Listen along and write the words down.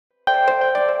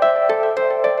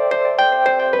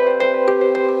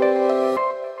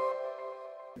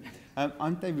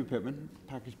I'm David Pittman,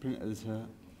 package print editor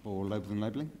for Labels and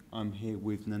Labelling. I'm here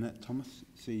with Nanette Thomas,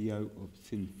 CEO of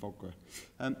Synthogra.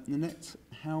 Nanette,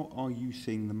 how are you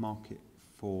seeing the market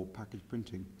for package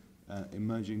printing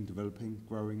emerging, developing,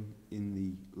 growing in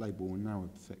the label and narrow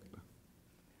sector?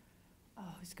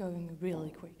 Oh, it's going really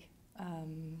quick.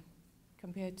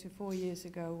 Compared to 4 years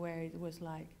ago, where it was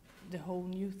like the whole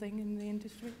new thing in the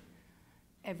industry.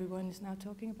 Everyone is now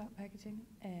talking about packaging,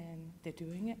 and they're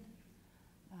doing it.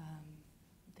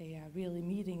 They are really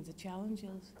meeting the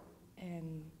challenges,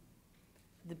 and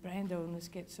the brand owners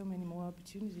get so many more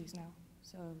opportunities now.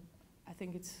 So I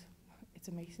think it's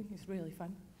amazing. It's really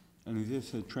fun. And is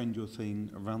this a trend you're seeing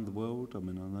around the world? I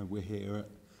mean, I know we're here at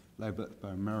Label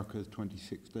Expo Americas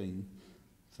 2016.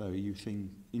 So are you seeing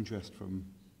interest from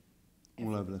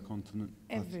all over the continent?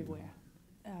 Everywhere.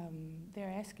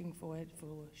 They're asking for it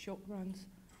for short runs,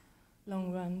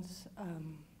 long runs.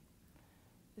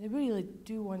 They really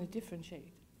do want to differentiate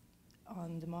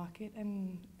on the market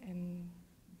and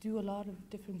do a lot of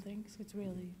different things. It's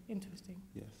really interesting.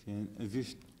 Yes, yeah. Is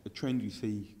this a trend you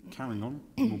see carrying on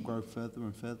and will grow further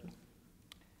and further?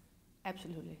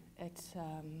 Absolutely.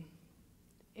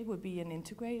 It would be an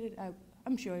integrated,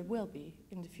 I'm sure it will be,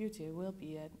 in the future, it will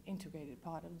be an integrated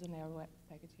part of the narrow web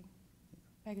packaging.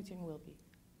 Packaging will be.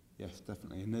 Yes,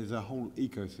 definitely. And there's a whole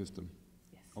ecosystem,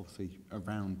 yes, obviously,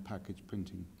 around package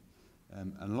printing.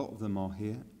 And a lot of them are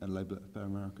here at Label Expo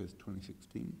Americas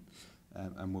 2016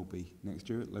 and will be next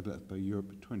year at Label Expo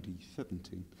Europe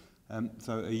 2017.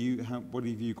 So what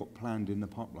have you got planned in the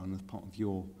pipeline as part of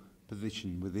your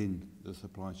position within the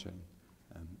supply chain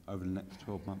over the next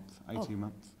 12 months, 18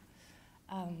 months?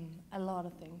 A lot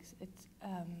of things.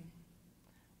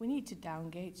 We need to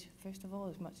down-gauge, first of all,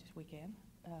 as much as we can.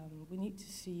 We need to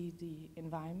see the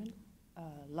environment. A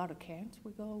lot of cans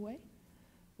will go away.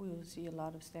 We will see a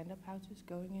lot of stand-up pouches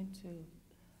going in to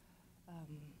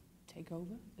take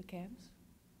over the cans.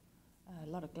 A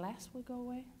lot of glass will go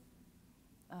away.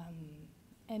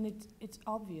 And it's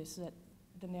obvious that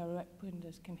the narrow web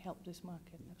printers can help this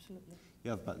market, absolutely.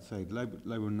 Yeah, I was about to say,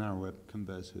 label narrow web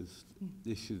converters,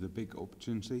 this is a big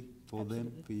opportunity for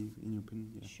absolutely. them, for you, in your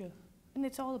opinion? Yeah. Sure. And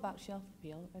it's all about shelf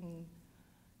appeal and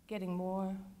getting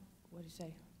more,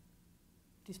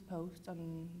 disposed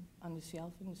on the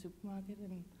shelf in the supermarket.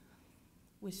 And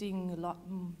we're seeing a lot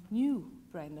new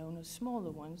brand owners,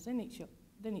 smaller ones. They need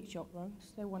short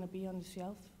runs. They want to be on the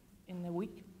shelf in a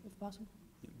week, if possible.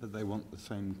 Yeah, but they want the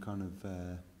same kind of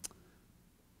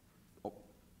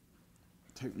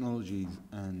technologies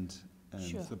and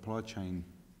sure. supply chain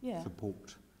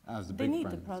support as the big brands. They need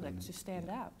brands the product to stand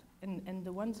out, and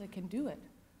the ones that can do it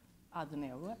are the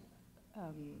narrow web.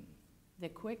 They're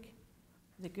quick,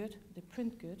 they're good, they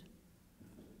print good,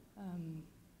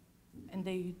 and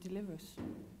they deliver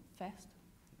fast.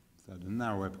 So the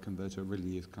narrow web converter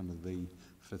really is kind of the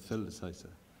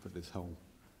facilitator for this whole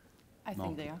I market.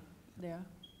 think they are. They are.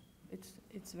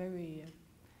 It's very.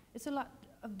 It's a lot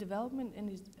of development,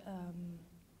 and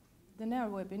the narrow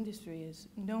web industry is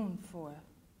known for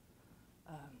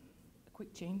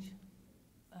quick change,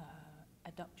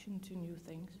 adoption to new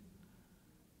things.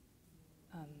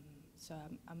 So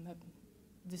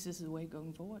this is the way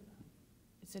going forward.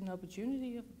 It's an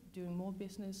opportunity of doing more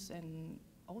business and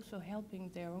also helping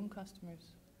their own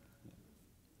customers. Yeah.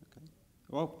 Okay.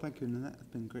 Well, thank you, Nanette. It's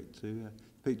been great to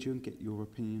speak to you and get your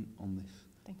opinion on this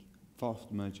Thank you.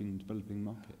 fast emerging, developing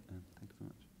market.